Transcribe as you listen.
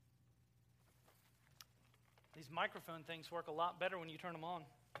These microphone things work a lot better when you turn them on.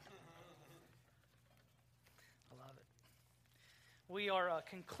 I love it. We are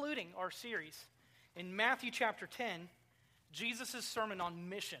concluding our series in Matthew chapter 10, Jesus' sermon on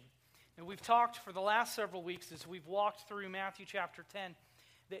mission. And we've talked for the last several weeks as we've walked through Matthew chapter 10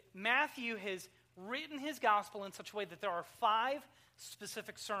 that Matthew has written his gospel in such a way that there are 5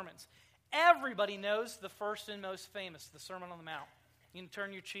 specific sermons. Everybody knows the first and most famous, the Sermon on the Mount. You can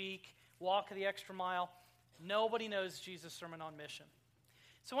turn your cheek, walk the extra mile. Nobody knows Jesus' sermon on mission.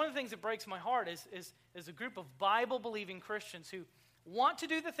 So one of the things that breaks my heart is a group of Bible-believing Christians who want to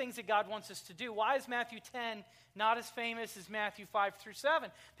do the things that God wants us to do. Why is Matthew 10 not as famous as Matthew 5 through 7?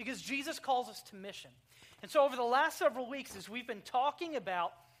 Because Jesus calls us to mission. And so over the last several weeks, as we've been talking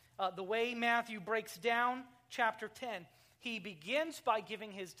about the way Matthew breaks down chapter 10, he begins by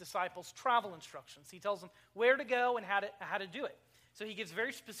giving his disciples travel instructions. He tells them where to go and how to do it. So he gives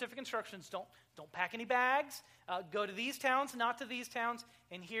very specific instructions. Don't pack any bags. Go to these towns, not to these towns.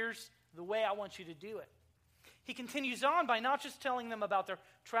 And here's the way I want you to do it. He continues on by not just telling them about their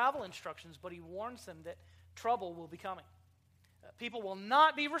travel instructions, but he warns them that trouble will be coming. People will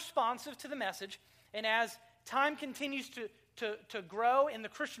not be responsive to the message. And as time continues to grow and the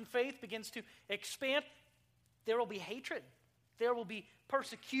Christian faith begins to expand, there will be hatred. There will be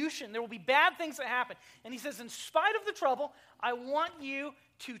persecution. There will be bad things that happen. And he says, in spite of the trouble, I want you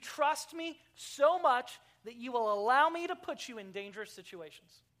to trust me so much that you will allow me to put you in dangerous situations.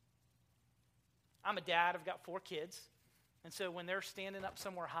 I'm a dad. I've got 4 kids. And so when they're standing up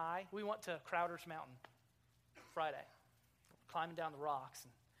somewhere high, we went to Crowder's Mountain Friday, climbing down the rocks,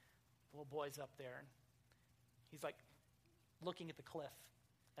 and the little boy's up there, and he's like looking at the cliff.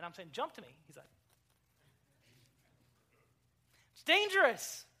 And I'm saying, jump to me. He's like, it's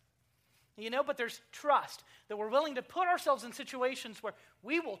dangerous. But there's trust, that we're willing to put ourselves in situations where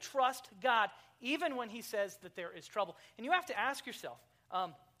we will trust God even when he says that there is trouble. And you have to ask yourself,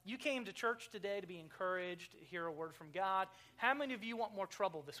 you came to church today to be encouraged, to hear a word from God. How many of you want more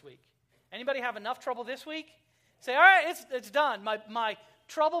trouble this week? Anybody have enough trouble this week? Say, all right, it's done. My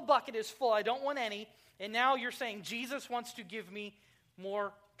trouble bucket is full. I don't want any. And now you're saying Jesus wants to give me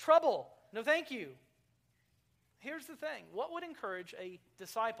more trouble. No, thank you. Here's the thing. What would encourage a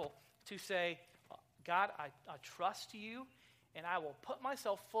disciple to say, God, I trust you, and I will put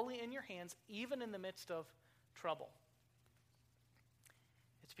myself fully in your hands, even in the midst of trouble?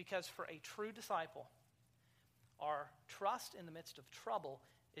 It's because for a true disciple, our trust in the midst of trouble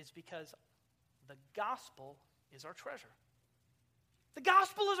is because the gospel is our treasure. The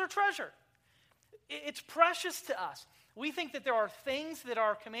gospel is our treasure. It's precious to us. We think that there are things that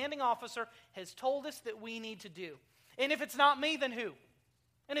our commanding officer has told us that we need to do. And if it's not me, then who?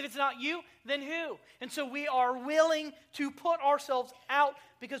 And if it's not you, then who? And so we are willing to put ourselves out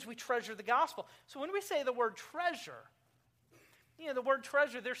because we treasure the gospel. So when we say the word treasure, the word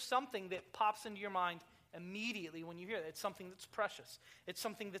treasure, there's something that pops into your mind immediately when you hear that. It's something that's precious. It's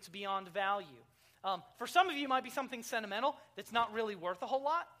something that's beyond value. For some of you, it might be something sentimental that's not really worth a whole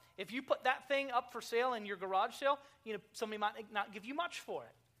lot. If you put that thing up for sale in your garage sale, somebody might not give you much for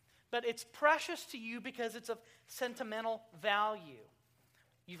it. But it's precious to you because it's of sentimental value.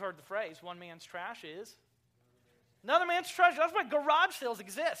 You've heard the phrase, one man's trash is another man's treasure. That's why garage sales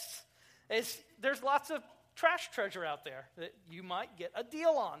exist. There's lots of trash treasure out there that you might get a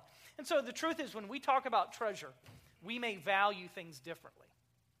deal on. And so the truth is, when we talk about treasure, we may value things differently.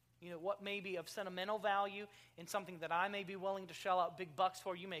 What may be of sentimental value in something that I may be willing to shell out big bucks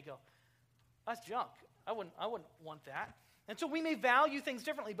for, you may go, that's junk. I wouldn't want that. And so we may value things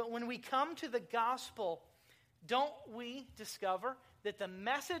differently, but when we come to the gospel, don't we discover that the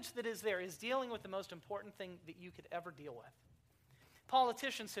message that is there is dealing with the most important thing that you could ever deal with?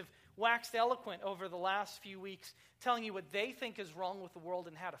 Politicians have waxed eloquent over the last few weeks, telling you what they think is wrong with the world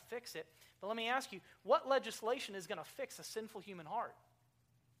and how to fix it. But let me ask you, what legislation is going to fix a sinful human heart?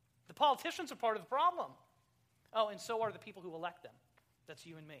 The politicians are part of the problem. Oh, and so are the people who elect them. That's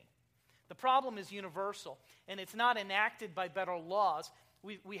you and me. The problem is universal, and it's not enacted by better laws.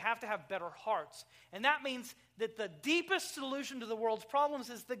 We have to have better hearts. And that means that the deepest solution to the world's problems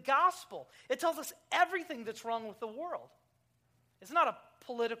is the gospel. It tells us everything that's wrong with the world. It's not a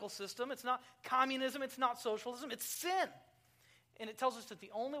political system. It's not communism. It's not socialism. It's sin. And it tells us that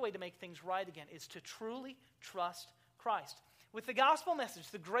the only way to make things right again is to truly trust Christ. With the gospel message,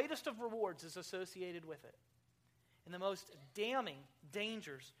 the greatest of rewards is associated with it. And the most damning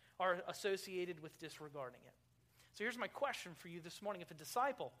dangers are associated with disregarding it. So here's my question for you this morning. If a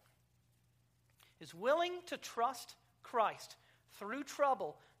disciple is willing to trust Christ through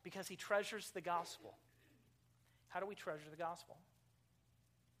trouble because he treasures the gospel, how do we treasure the gospel?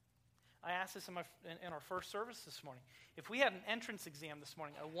 I asked this in our first service this morning. If we had an entrance exam this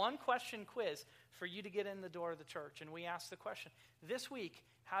morning, a one-question quiz for you to get in the door of the church, and we asked the question, this week,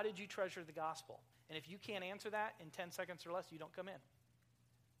 how did you treasure the gospel? And if you can't answer that in 10 seconds or less, you don't come in.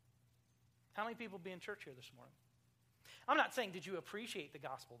 How many people be in church here this morning? I'm not saying, did you appreciate the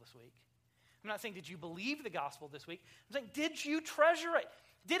gospel this week? I'm not saying, did you believe the gospel this week? I'm saying, did you treasure it?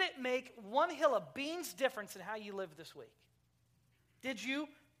 Did it make one hill of beans difference in how you live this week? Did you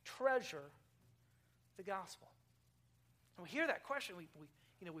treasure the gospel? And we hear that question, we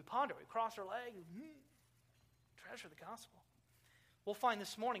ponder, we cross our leg, treasure the gospel. We'll find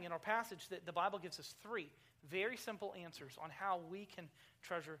this morning in our passage that the Bible gives us 3 very simple answers on how we can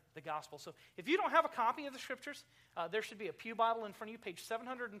treasure the gospel. So if you don't have a copy of the scriptures, there should be a pew Bible in front of you. Page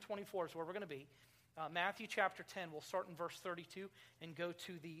 724 is where we're going to be. Matthew chapter 10, we'll start in verse 32 and go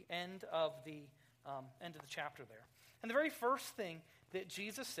to the end of the chapter there. And the very first thing that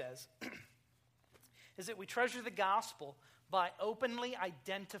Jesus says is that we treasure the gospel by openly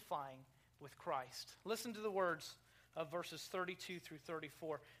identifying with Christ. Listen to the words of verses 32 through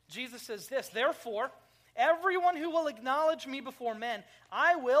 34. Jesus says this, "Therefore, everyone who will acknowledge me before men,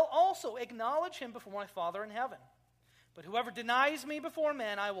 I will also acknowledge him before my Father in heaven. But whoever denies me before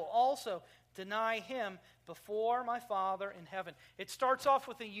men, I will also deny him before my Father in heaven." It starts off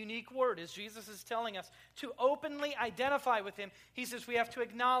with a unique word as Jesus is telling us to openly identify with him. He says we have to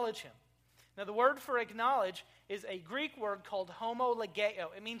acknowledge him. Now, the word for acknowledge is a Greek word called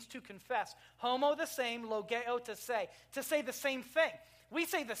homologeo. It means to confess. Homo, the same, logeo, to say the same thing. We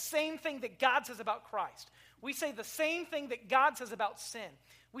say the same thing that God says about Christ. We say the same thing that God says about sin.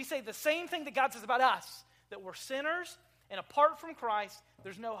 We say the same thing that God says about us, that we're sinners, and apart from Christ,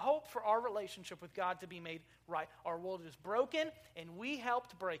 there's no hope for our relationship with God to be made right. Our world is broken, and we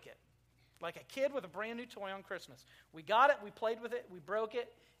helped break it. Like a kid with a brand new toy on Christmas. We got it, we played with it, we broke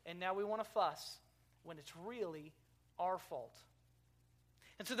it, and now we want to fuss when it's really our fault.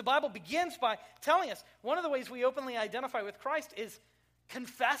 And so the Bible begins by telling us one of the ways we openly identify with Christ is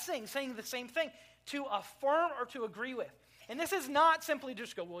confessing, saying the same thing, to affirm or to agree with. And this is not simply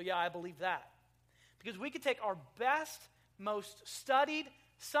just go, well, yeah, I believe that. Because we could take our best, most studied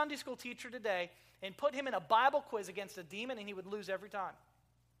Sunday school teacher today and put him in a Bible quiz against a demon, and he would lose every time.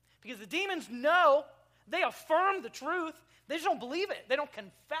 Because the demons know, they affirm the truth, they just don't believe it, they don't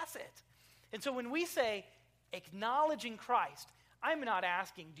confess it. And so when we say acknowledging Christ, I'm not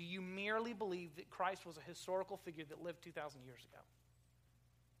asking, do you merely believe that Christ was a historical figure that lived 2,000 years ago?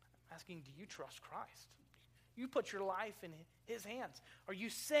 I'm asking, do you trust Christ? You put your life in his hands. Are you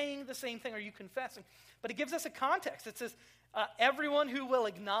saying the same thing? Are you confessing? But it gives us a context. It says, everyone who will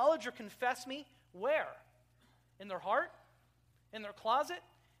acknowledge or confess me, where? In their heart? In their closet?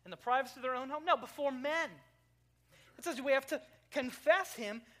 In the privacy of their own home? No, before men. It says we have to confess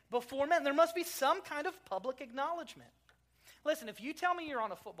him before men. There must be some kind of public acknowledgement. Listen, if you tell me you're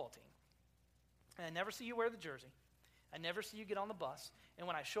on a football team, and I never see you wear the jersey, I never see you get on the bus, and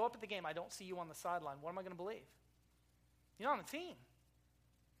when I show up at the game, I don't see you on the sideline, what am I going to believe? You're not on the team.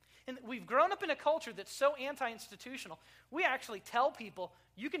 And we've grown up in a culture that's so anti-institutional, we actually tell people,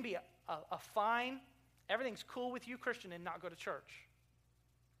 you can be a fine, everything's cool with you Christian and not go to church.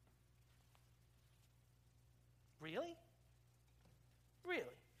 Really? Really?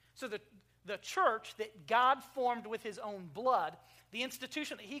 So the church that God formed with his own blood, the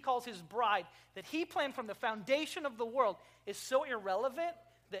institution that he calls his bride, that he planned from the foundation of the world, is so irrelevant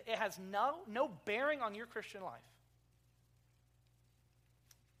that it has no bearing on your Christian life.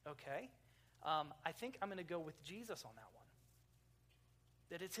 Okay? I think I'm going to go with Jesus on that one.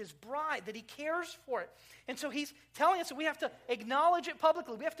 That it's his bride, that he cares for it. And so he's telling us that we have to acknowledge it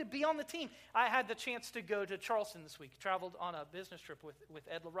publicly. We have to be on the team. I had the chance to go to Charleston this week, traveled on a business trip with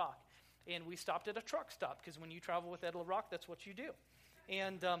Ed LaRock. And we stopped at a truck stop, because when you travel with Ed LaRock, that's what you do.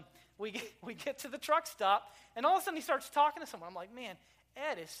 And we get to the truck stop, and all of a sudden he starts talking to someone. I'm like, man,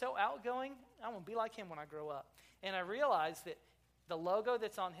 Ed is so outgoing. I want to be like him when I grow up. And I realized that the logo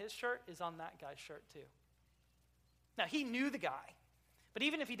that's on his shirt is on that guy's shirt too. Now, he knew the guy. But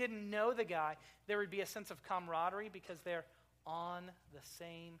even if he didn't know the guy, there would be a sense of camaraderie because they're on the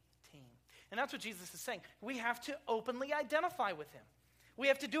same team. And that's what Jesus is saying. We have to openly identify with him. We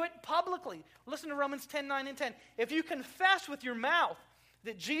have to do it publicly. Listen to Romans 10:9 and 10. If you confess with your mouth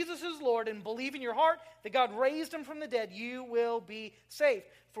that Jesus is Lord and believe in your heart that God raised him from the dead, you will be saved.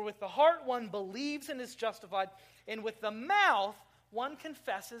 For with the heart one believes and is justified, and with the mouth one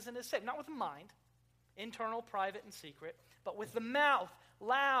confesses and is saved. Not with the mind, internal, private, and secret, but with the mouth,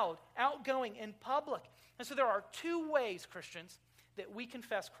 loud, outgoing, and public. And so there are 2 ways, Christians, that we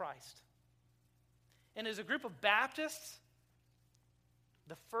confess Christ. And as a group of Baptists,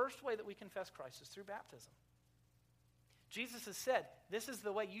 The first way that we confess Christ is through baptism. Jesus has said, this is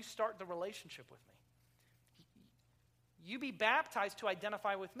the way you start the relationship with me. You be baptized to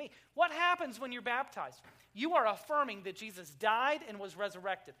identify with me. What happens when you're baptized? You are affirming that Jesus died and was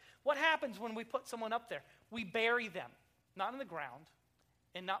resurrected. What happens when we put someone up there? We bury them, not in the ground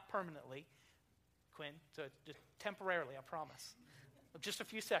and not permanently, Quinn, so just temporarily, I promise. Just a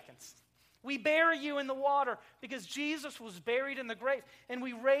few seconds. We bury you in the water because Jesus was buried in the grave, and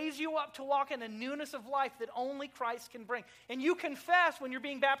we raise you up to walk in a newness of life that only Christ can bring. And you confess when you're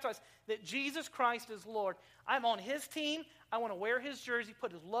being baptized that Jesus Christ is Lord. I'm on his team. I want to wear his jersey,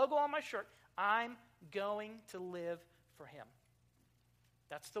 put his logo on my shirt. I'm going to live for him.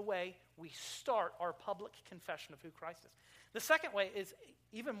 That's the way we start our public confession of who Christ is. The second way is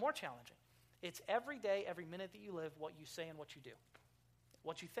even more challenging. It's every day, every minute that you live, what you say and what you do,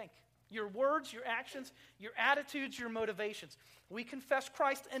 what you think. Your words, your actions, your attitudes, your motivations. We confess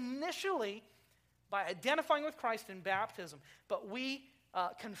Christ initially by identifying with Christ in baptism, but we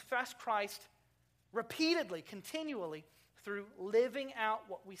confess Christ repeatedly, continually, through living out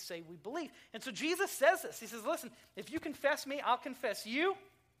what we say we believe. And so Jesus says this. He says, listen, if you confess me, I'll confess you.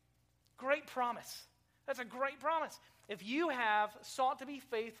 Great promise. That's a great promise. If you have sought to be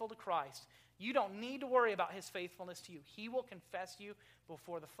faithful to Christ, you don't need to worry about his faithfulness to you. He will confess you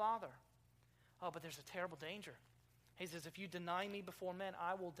before the Father. Oh, but there's a terrible danger. He says, if you deny me before men,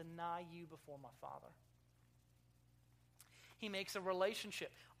 I will deny you before my Father. He makes a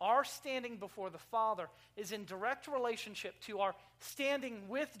relationship. Our standing before the Father is in direct relationship to our standing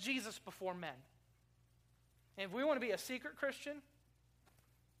with Jesus before men. And if we want to be a secret Christian,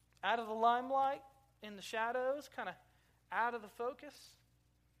 out of the limelight, in the shadows, kind of out of the focus,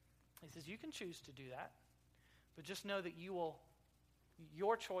 he says, you can choose to do that, but just know that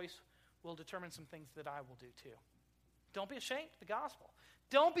your choice will determine some things that I will do too. Don't be ashamed of the gospel.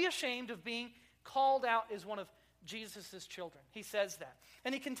 Don't be ashamed of being called out as one of Jesus' children. He says that.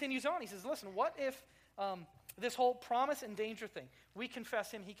 And he continues on. He says, listen, what if this whole promise and danger thing, we confess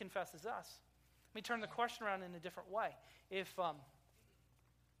him, he confesses us? Let me turn the question around in a different way. If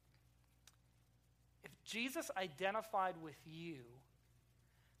Jesus identified with you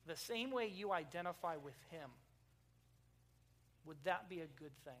the same way you identify with him, would that be a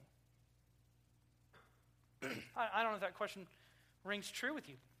good thing? I don't know if that question rings true with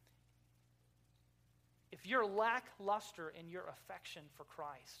you. If you're lackluster in your affection for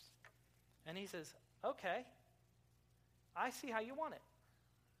Christ, and he says, okay, I see how you want it.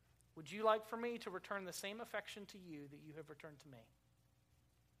 Would you like for me to return the same affection to you that you have returned to me?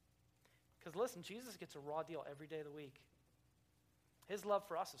 Because listen, Jesus gets a raw deal every day of the week. His love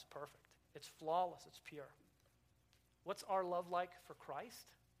for us is perfect. It's flawless. It's pure. What's our love like for Christ?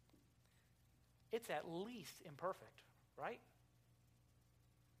 It's at least imperfect, right?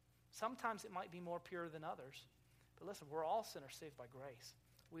 Sometimes it might be more pure than others. But listen, we're all sinners saved by grace.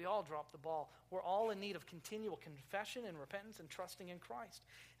 We all drop the ball. We're all in need of continual confession and repentance and trusting in Christ.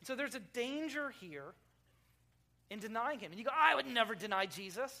 And so there's a danger here in denying him. And you go, I would never deny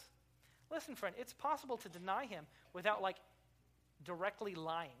Jesus. Listen, friend, it's possible to deny him without directly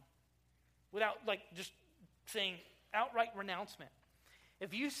lying, without just saying outright renouncement.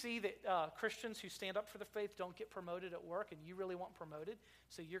 If you see that Christians who stand up for the faith don't get promoted at work and you really want promoted,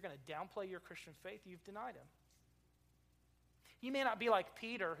 so you're going to downplay your Christian faith, you've denied him. You may not be like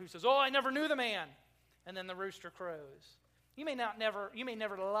Peter who says, I never knew the man, and then the rooster crows. You may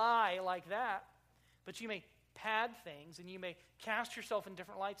never lie like that, but you may pad things and you may cast yourself in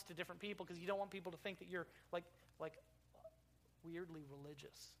different lights to different people because you don't want people to think that you're like weirdly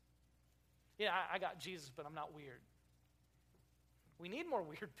religious. Yeah, I got Jesus, but I'm not weird. We need more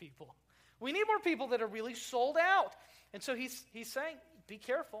weird people. We need more people that are really sold out. And so he's saying, be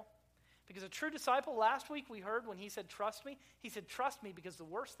careful. Because a true disciple, last week we heard when he said, trust me, he said, trust me because the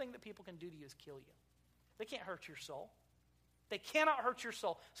worst thing that people can do to you is kill you. They can't hurt your soul. They cannot hurt your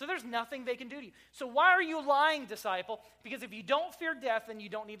soul. So there's nothing they can do to you. So why are you lying, disciple? Because if you don't fear death, then you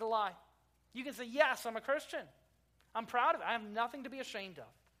don't need to lie. You can say, yes, I'm a Christian. I'm proud of it. I have nothing to be ashamed of.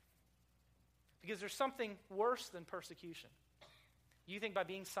 Because there's something worse than persecution. You think by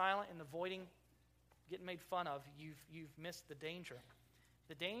being silent and avoiding getting made fun of, you've missed the danger.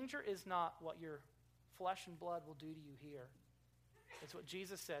 The danger is not what your flesh and blood will do to you here. It's what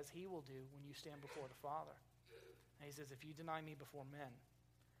Jesus says he will do when you stand before the Father. And he says, if you deny me before men,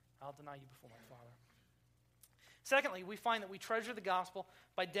 I'll deny you before my Father. Secondly, we find that we treasure the gospel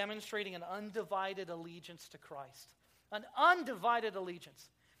by demonstrating an undivided allegiance to Christ. An undivided allegiance.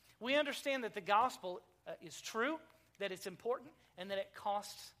 We understand that the gospel is true, that it's important, and that it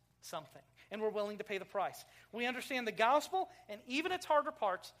costs something. and we're willing to pay the price. We understand the gospel and even its harder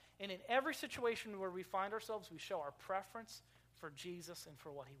parts, and in every situation where we find ourselves, we show our preference for Jesus and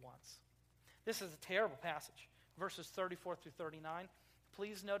for what he wants. This is a terrible passage. Verses 34 through 39.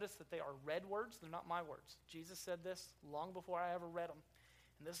 Please notice that they are red words. They're not my words. Jesus said this long before I ever read them.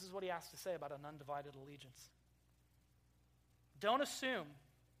 And this is what he has to say about an undivided allegiance. Don't assume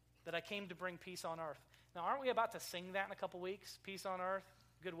that I came to bring peace on earth. Now, aren't we about to sing that in a couple weeks? Peace on earth,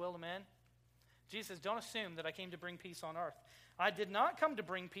 goodwill to men. Jesus says, don't assume that I came to bring peace on earth. I did not come to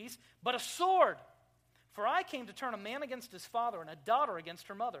bring peace, but a sword. For I came to turn a man against his father and a daughter against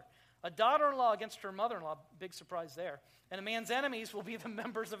her mother. A daughter-in-law against her mother-in-law, big surprise there. And a man's enemies will be the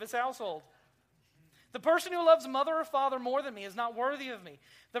members of his household. The person who loves mother or father more than me is not worthy of me.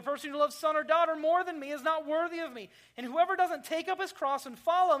 The person who loves son or daughter more than me is not worthy of me. And whoever doesn't take up his cross and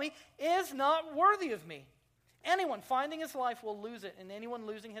follow me is not worthy of me. Anyone finding his life will lose it, and anyone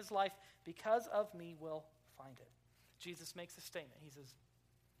losing his life because of me will find it. Jesus makes a statement. He says,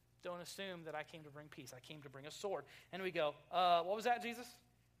 don't assume that I came to bring peace. I came to bring a sword. And we go, what was that, Jesus?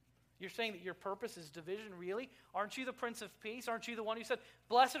 You're saying that your purpose is division, really? Aren't you the Prince of Peace? Aren't you the one who said,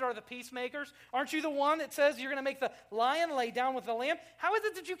 blessed are the peacemakers? Aren't you the one that says you're going to make the lion lay down with the lamb? How is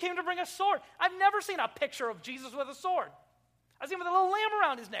it that you came to bring a sword? I've never seen a picture of Jesus with a sword. I've seen him with a little lamb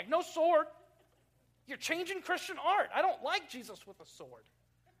around his neck, no sword. You're changing Christian art. I don't like Jesus with a sword.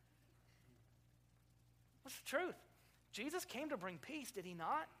 What's the truth? Jesus came to bring peace, did he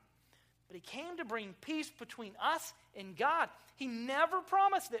not? But he came to bring peace between us and God. He never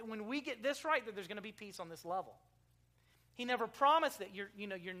promised that when we get this right that there's going to be peace on this level. He never promised that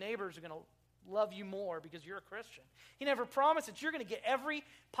your neighbors are going to love you more because you're a Christian. He never promised that you're going to get every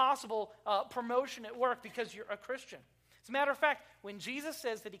possible promotion at work because you're a Christian. As a matter of fact, when Jesus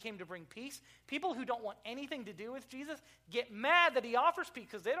says that he came to bring peace, people who don't want anything to do with Jesus get mad that he offers peace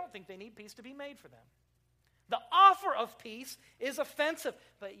because they don't think they need peace to be made for them. The offer of peace is offensive,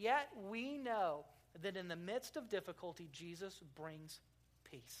 but yet we know that in the midst of difficulty, Jesus brings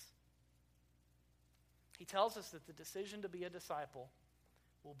peace. He tells us that the decision to be a disciple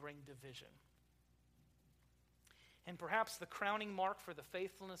will bring division. And perhaps the crowning mark for the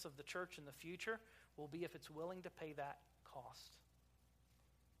faithfulness of the church in the future will be if it's willing to pay that cost.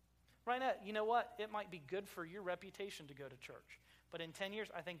 Right now, you know what? It might be good for your reputation to go to church, but in 10 years,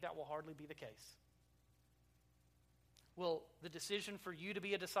 I think that will hardly be the case. Will the decision for you to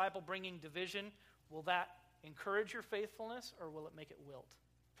be a disciple bringing division, will that encourage your faithfulness or will it make it wilt?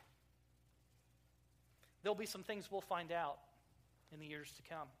 There'll be some things we'll find out in the years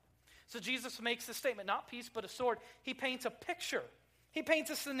to come. So Jesus makes this statement, not peace but a sword. He paints a picture. He paints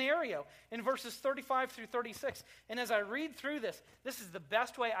a scenario in verses 35 through 36. And as I read through this is the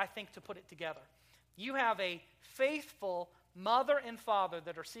best way I think to put it together. You have a faithful mother and father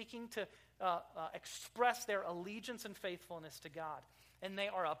that are seeking to express their allegiance and faithfulness to God. And they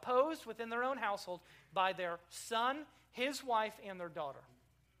are opposed within their own household by their son, his wife, and their daughter.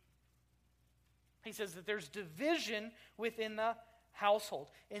 He says that there's division within the household.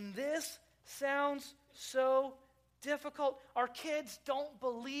 And this sounds so difficult. Our kids don't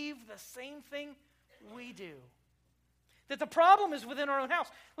believe the same thing we do. That the problem is within our own house.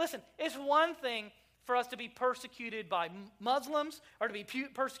 Listen, it's one thing for us to be persecuted by Muslims, or to be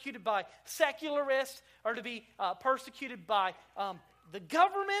persecuted by secularists, or to be persecuted by the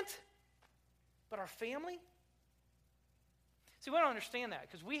government, but our family? See, we don't understand that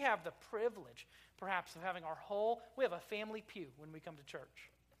because we have the privilege, perhaps, of having we have a family pew when we come to church.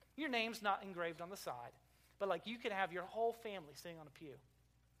 Your name's not engraved on the side, but like you could have your whole family sitting on a pew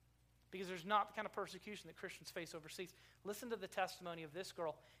because there's not the kind of persecution that Christians face overseas. Listen to the testimony of this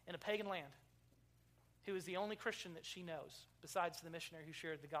girl in a pagan land who is the only Christian that she knows, besides the missionary who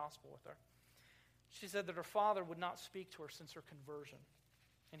shared the gospel with her. She said that her father would not speak to her since her conversion.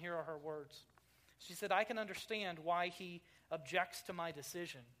 And here are her words. She said, I can understand why he objects to my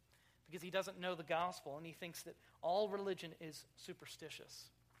decision, because he doesn't know the gospel and he thinks that all religion is superstitious.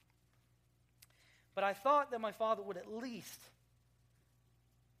 But I thought that my father would at least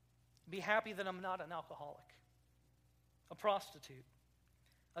be happy that I'm not an alcoholic, a prostitute,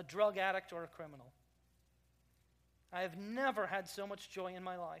 a drug addict, or a criminal. I have never had so much joy in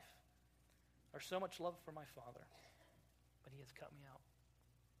my life or so much love for my father, but he has cut me out.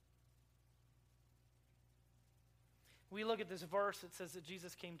 We look at this verse that says that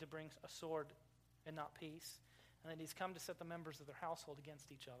Jesus came to bring a sword and not peace, and that he's come to set the members of their household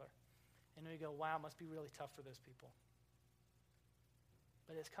against each other. And we go, wow, it must be really tough for those people.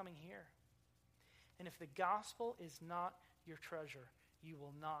 But it's coming here. And if the gospel is not your treasure, you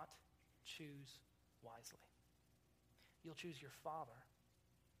will not choose wisely. You'll choose your father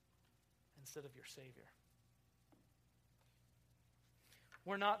instead of your Savior.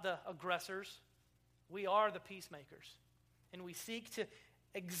 We're not the aggressors. We are the peacemakers. And we seek to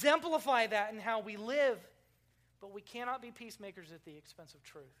exemplify that in how we live, but we cannot be peacemakers at the expense of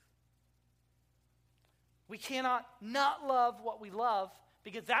truth. We cannot not love what we love,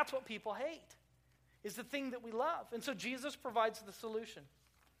 because that's what people hate, is the thing that we love. And so Jesus provides the solution.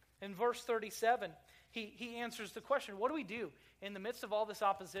 In verse 37, he answers the question, what do we do in the midst of all this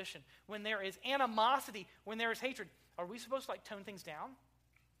opposition? When there is animosity, when there is hatred, are we supposed to tone things down?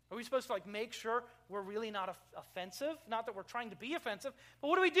 Are we supposed to make sure we're really not offensive? Not that we're trying to be offensive, but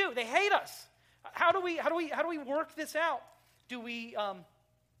what do? They hate us. How do we work this out?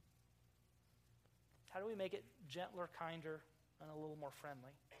 How do we make it gentler, kinder, and a little more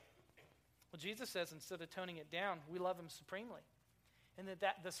friendly? Well, Jesus says instead of toning it down, we love him supremely. And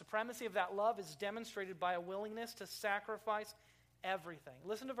that the supremacy of that love is demonstrated by a willingness to sacrifice everything.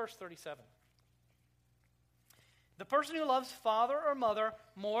 Listen to verse 37. The person who loves father or mother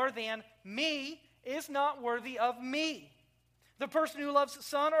more than me is not worthy of me. The person who loves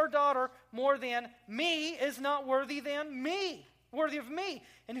son or daughter more than me is not worthy of me.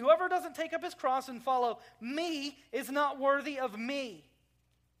 And whoever doesn't take up his cross and follow me is not worthy of me.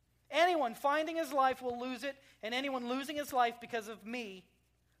 Anyone finding his life will lose it, and anyone losing his life because of me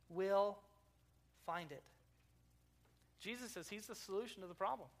will find it. Jesus says he's the solution to the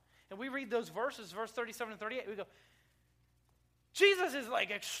problem. And we read those verses, verse 37 and 38, we go, Jesus is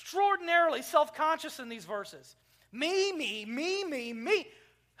extraordinarily self-conscious in these verses. Me.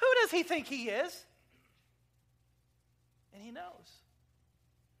 Who does he think he is? And he knows.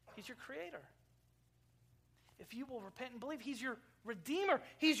 He's your creator. If you will repent and believe, he's your redeemer.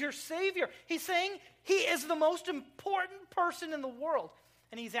 He's your savior. He's saying he is the most important person in the world.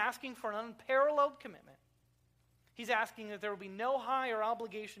 And he's asking for an unparalleled commitment. He's asking that there will be no higher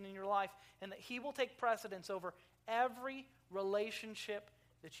obligation in your life and that he will take precedence over every relationship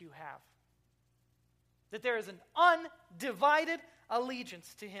that you have. That there is an undivided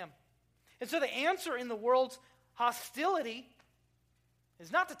allegiance to him. And so the answer in the world's hostility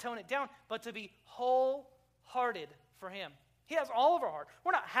is not to tone it down, but to be wholehearted for him. He has all of our heart.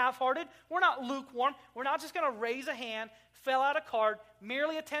 We're not half-hearted. We're not lukewarm. We're not just going to raise a hand, fill out a card,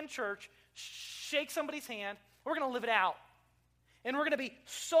 merely attend church, shake somebody's hand. We're going to live it out. And we're going to be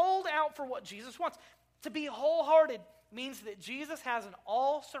sold out for what Jesus wants. To be wholehearted means that Jesus has an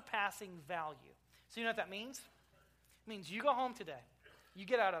all-surpassing value. So you know what that means? It means you go home today, you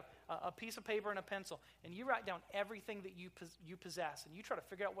get out a piece of paper and a pencil, and you write down everything that you possess, and you try to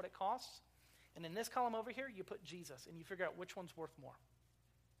figure out what it costs. And in this column over here, you put Jesus, and you figure out which one's worth more.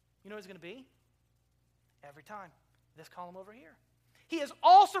 You know what it's going to be? Every time. This column over here. He is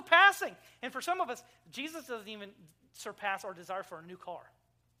all-surpassing. And for some of us, Jesus doesn't even surpass our desire for a new car.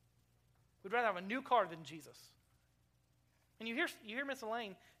 We'd rather have a new car than Jesus. And you hear Miss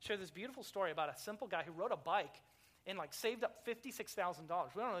Elaine share this beautiful story about a simple guy who rode a bike and saved up $56,000.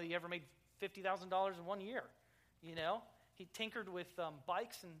 We don't know that he ever made $50,000 in 1 year. You know, he tinkered with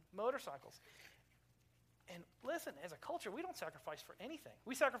bikes and motorcycles. And listen, as a culture, we don't sacrifice for anything.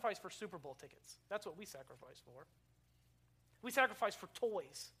 We sacrifice for Super Bowl tickets. That's what we sacrifice for. We sacrifice for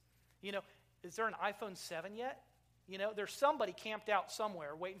toys. You know, is there an iPhone 7 yet? You know, there's somebody camped out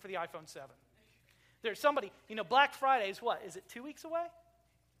somewhere waiting for the iPhone 7. There's somebody, Black Friday is what? Is it 2 weeks away?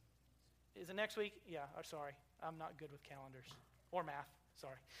 Is it next week? Yeah, sorry. I'm not good with calendars or math.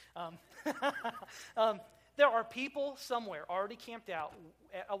 Sorry. There are people somewhere already camped out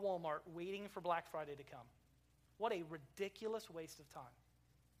at a Walmart waiting for Black Friday to come. What a ridiculous waste of time.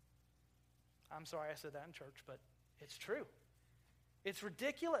 I'm sorry I said that in church, but it's true. It's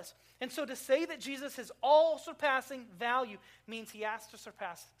ridiculous. And so to say that Jesus has all-surpassing value means he has to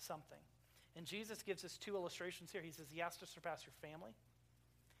surpass something. And Jesus gives us two illustrations here. He says he has to surpass your family,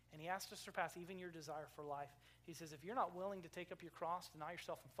 and he has to surpass even your desire for life. He says, if you're not willing to take up your cross, deny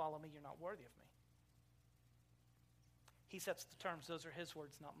yourself, and follow me, you're not worthy of me. He sets the terms. Those are his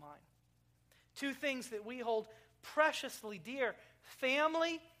words, not mine. Two things that we hold preciously dear,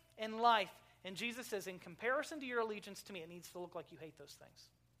 family and life. And Jesus says, in comparison to your allegiance to me, it needs to look like you hate those things.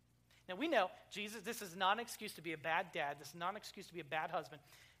 Now we know, this is not an excuse to be a bad dad. This is not an excuse to be a bad husband.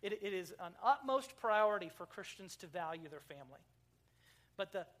 It is an utmost priority for Christians to value their family.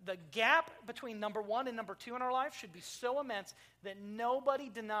 But the gap between number one and number two in our life should be so immense that nobody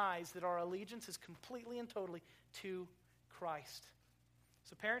denies that our allegiance is completely and totally to Christ.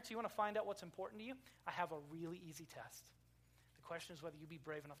 So parents, you want to find out what's important to you? I have a really easy test. The question is whether you'd be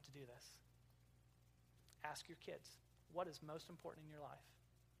brave enough to do this. Ask your kids, what is most important in your life?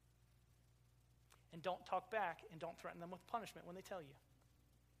 And don't talk back and don't threaten them with punishment when they tell you.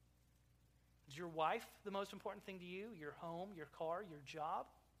 Is your wife the most important thing to you? Your home, your car, your job?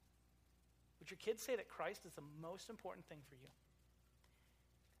 Would your kids say that Christ is the most important thing for you?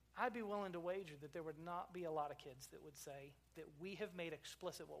 I'd be willing to wager that there would not be a lot of kids that would say that we have made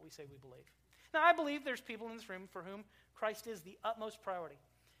explicit what we say we believe. Now, I believe there's people in this room for whom Christ is the utmost priority.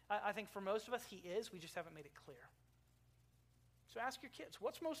 I think for most of us, he is. We just haven't made it clear. So ask your kids,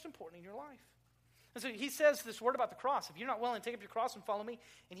 what's most important in your life? And so he says this word about the cross. If you're not willing to take up your cross and follow me,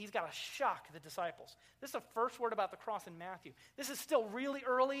 and he's got to shock the disciples. This is the first word about the cross in Matthew. This is still really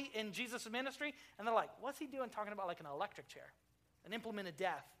early in Jesus' ministry, and they're like, what's he doing talking about like an electric chair, an implement of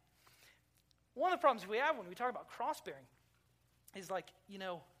death? One of the problems we have when we talk about cross-bearing is like,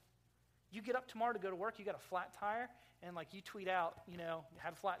 you get up tomorrow to go to work, you got a flat tire, and like you tweet out,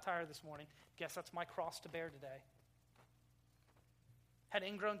 had a flat tire this morning. Guess that's my cross to bear today. Had an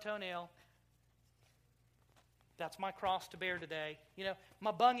ingrown toenail. That's my cross to bear today.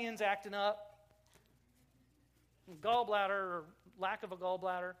 My bunion's acting up. Gallbladder or lack of a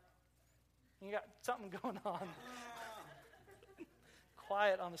gallbladder. You got something going on.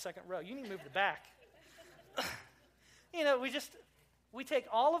 Quiet on the second row. You need to move to the back. We take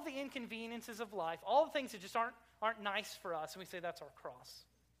all of the inconveniences of life, all the things that just aren't nice for us, and we say that's our cross.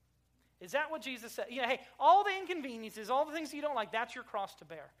 Is that what Jesus said? Hey, all the inconveniences, all the things you don't like, that's your cross to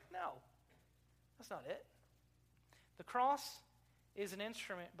bear. No, that's not it. The cross is an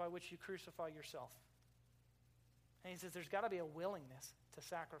instrument by which you crucify yourself. And he says there's got to be a willingness to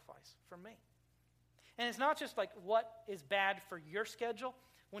sacrifice for me. And it's not just like what is bad for your schedule.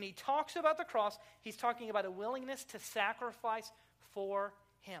 When he talks about the cross, he's talking about a willingness to sacrifice for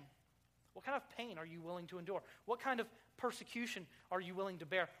him. What kind of pain are you willing to endure? What kind of persecution are you willing to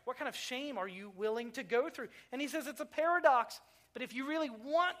bear? What kind of shame are you willing to go through? And he says it's a paradox, but if you really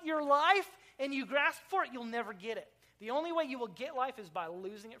want your life and you grasp for it, you'll never get it. The only way you will get life is by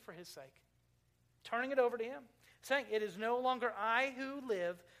losing it for his sake. Turning it over to him. Saying, it is no longer I who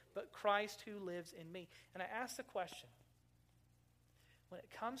live, but Christ who lives in me. And I ask the question, when it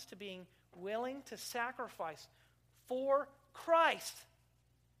comes to being willing to sacrifice for Christ,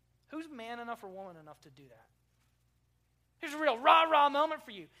 who's man enough or woman enough to do that? Here's a real rah-rah moment for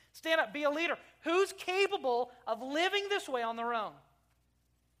you. Stand up, be a leader. Who's capable of living this way on their own?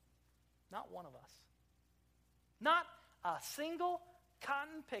 Not one of us. Not a single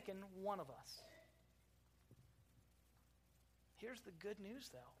cotton-picking one of us. Here's the good news,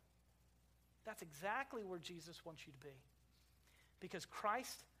 though. That's exactly where Jesus wants you to be. Because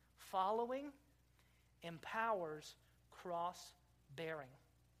Christ following empowers cross-bearing.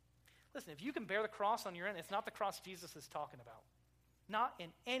 Listen, if you can bear the cross on your own, it's not the cross Jesus is talking about. Not in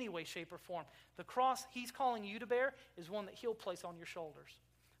any way, shape, or form. The cross he's calling you to bear is one that he'll place on your shoulders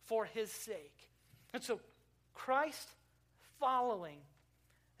for his sake. And so Christ following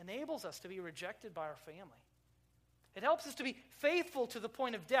enables us to be rejected by our family. It helps us to be faithful to the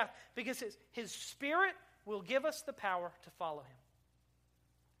point of death because his Spirit will give us the power to follow him.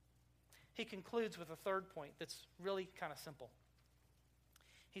 He concludes with a third point that's really kind of simple.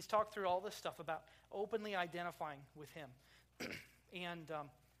 He's talked through all this stuff about openly identifying with him and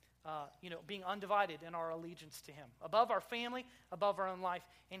being undivided in our allegiance to him, above our family, above our own life.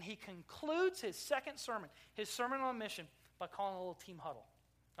 And he concludes his second sermon, his sermon on mission, by calling a little team huddle.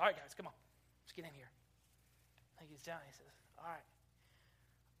 All right, guys, come on. Let's get in here. He gets down and he says, all right,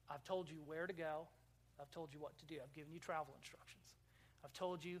 I've told you where to go. I've told you what to do. I've given you travel instructions. I've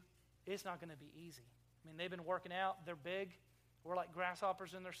told you it's not going to be easy. I mean, they've been working out. They're big. We're like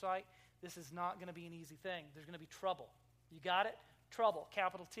grasshoppers in their sight. This is not going to be an easy thing. There's going to be trouble. You got it? Trouble,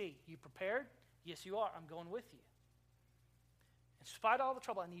 capital T. You prepared? Yes, you are. I'm going with you. In spite of all the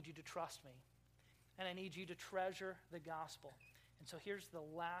trouble, I need you to trust me. And I need you to treasure the gospel. And so here's the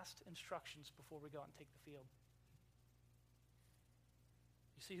last instructions before we go out and take the field.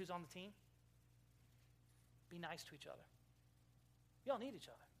 You see who's on the team? Be nice to each other. Y'all need each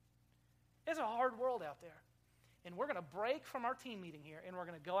other. It's a hard world out there. And we're going to break from our team meeting here, and we're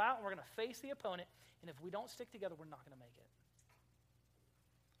going to go out and we're going to face the opponent, and if we don't stick together, we're not going to make it.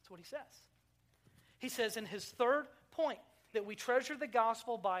 That's what he says. He says in his third point that we treasure the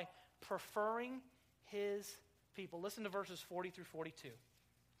gospel by preferring his people. Listen to verses 40 through 42.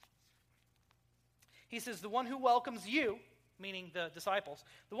 He says, the one who welcomes you, meaning the disciples,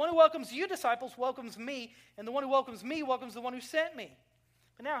 the one who welcomes you, disciples, welcomes me, and the one who welcomes me welcomes the one who sent me.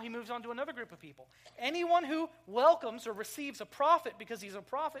 But now he moves on to another group of people. Anyone who welcomes or receives a prophet because he's a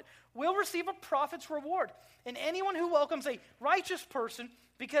prophet will receive a prophet's reward. And anyone who welcomes a righteous person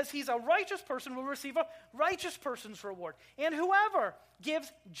because he's a righteous person will receive a righteous person's reward. And whoever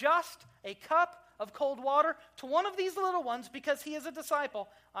gives just a cup of cold water to one of these little ones because he is a disciple,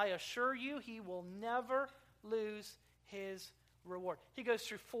 I assure you he will never lose his reward. He goes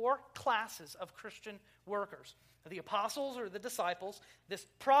through 4 classes of Christian workers. The apostles or the disciples, this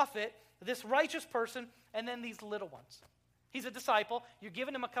prophet, this righteous person, and then these little ones. He's a disciple. You're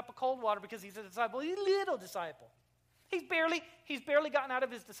giving him a cup of cold water because he's a disciple. He's a little disciple. He's barely gotten out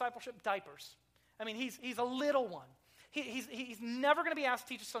of his discipleship diapers. I mean, he's a little one. He's never going to be asked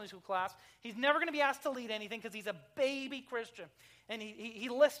to teach a Sunday school class. He's never going to be asked to lead anything because he's a baby Christian. And he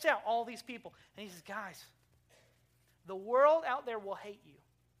lists out all these people. And he says, guys, the world out there will hate you.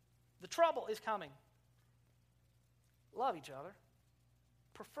 The trouble is coming. Love each other.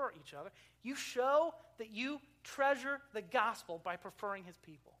 Prefer each other. You show that you treasure the gospel by preferring his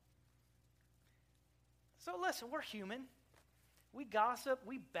people. So listen, we're human. We gossip,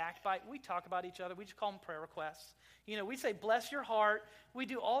 we backbite, we talk about each other. We just call them prayer requests. We say, bless your heart. We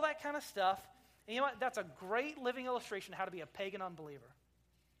do all that kind of stuff. And you know what? That's a great living illustration of how to be a pagan unbeliever.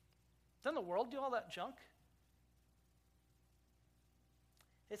 Doesn't the world do all that junk?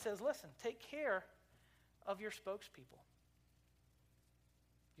 It says, listen, take care of your spokespeople.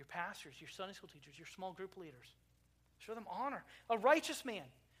 Your pastors, your Sunday school teachers, your small group leaders. Show them honor. A righteous man,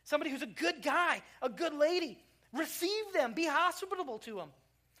 somebody who's a good guy, a good lady. Receive them. Be hospitable to them.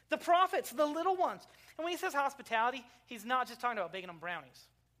 The prophets, the little ones. And when he says hospitality, he's not just talking about baking them brownies.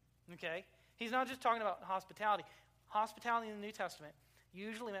 Okay? He's not just talking about hospitality. Hospitality in the New Testament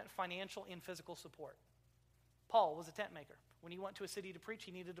usually meant financial and physical support. Paul was a tent maker. When he went to a city to preach,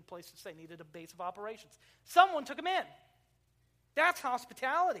 he needed a place to stay, needed a base of operations. Someone took him in. That's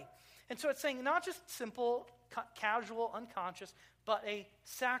hospitality. And so it's saying not just simple, casual, unconscious, but a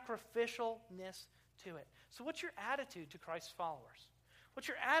sacrificialness to it. So what's your attitude to Christ's followers? What's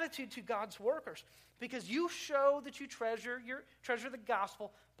your attitude to God's workers? Because you show that you treasure the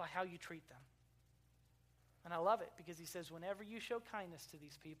gospel by how you treat them. And I love it because he says, whenever you show kindness to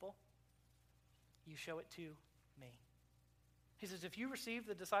these people, you show it to me. He says, if you receive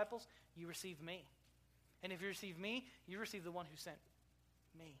the disciples, you receive me. And if you receive me, you receive the one who sent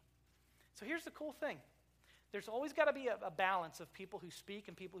me. So here's the cool thing. There's always got to be a balance of people who speak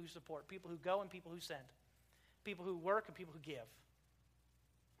and people who support, people who go and people who send, people who work and people who give.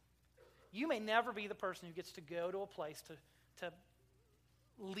 You may never be the person who gets to go to a place to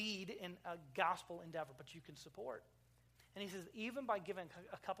lead in a gospel endeavor, but you can support. And he says, even by giving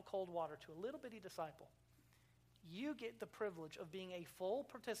a cup of cold water to a little bitty disciple, you get the privilege of being a full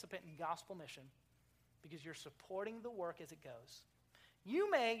participant in gospel mission because you're supporting the work as it goes. You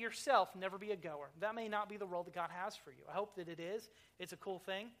may yourself never be a goer. That may not be the role that God has for you. I hope that it is. It's a cool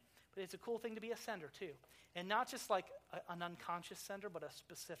thing, but it's a cool thing to be a sender too. And not just like an unconscious sender, but a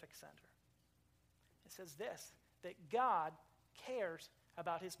specific sender. It says this, that God cares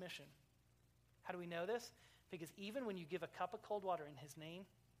about his mission. How do we know this? Because even when you give a cup of cold water in his name,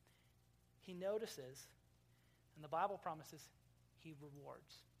 he notices, and the Bible promises, he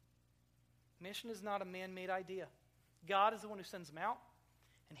rewards. Mission is not a man-made idea. God is the one who sends them out,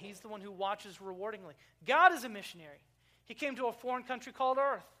 and he's the one who watches rewardingly. God is a missionary. He came to a foreign country called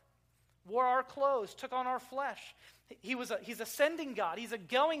Earth, wore our clothes, took on our flesh. He's a sending God. He's a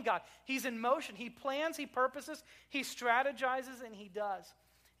going God. He's in motion. He plans, he purposes, he strategizes, and he does.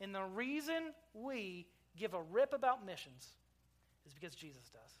 And the reason we give a rip about missions is because Jesus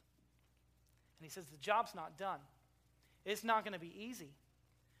does. And he says the job's not done. It's not going to be easy,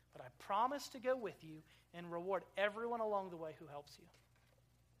 but I promise to go with you and reward everyone along the way who helps you.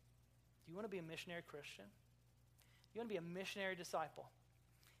 Do you want to be a missionary Christian? You want to be a missionary disciple?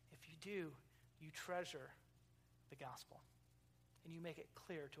 If you do, you treasure the gospel, and you make it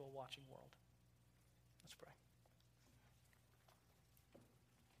clear to a watching world. Let's pray.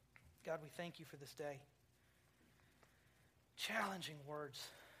 God, we thank you for this day. Challenging words.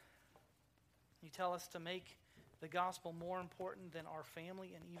 You tell us to make the gospel more important than our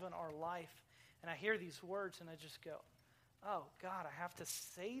family and even our life. And I hear these words and I just go, oh God, I have to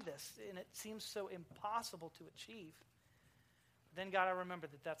say this, and it seems so impossible to achieve. Then God, I remember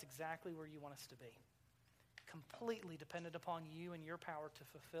that that's exactly where you want us to be. Completely dependent upon you and your power to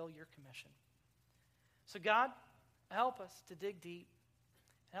fulfill your commission. So God, help us to dig deep.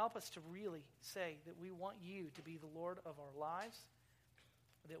 Help us to really say that we want you to be the Lord of our lives,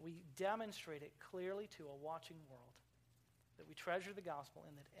 that we demonstrate it clearly to a watching world, that we treasure the gospel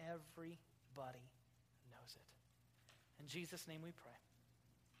and that everybody knows it. In Jesus' name we pray.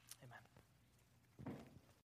 Amen.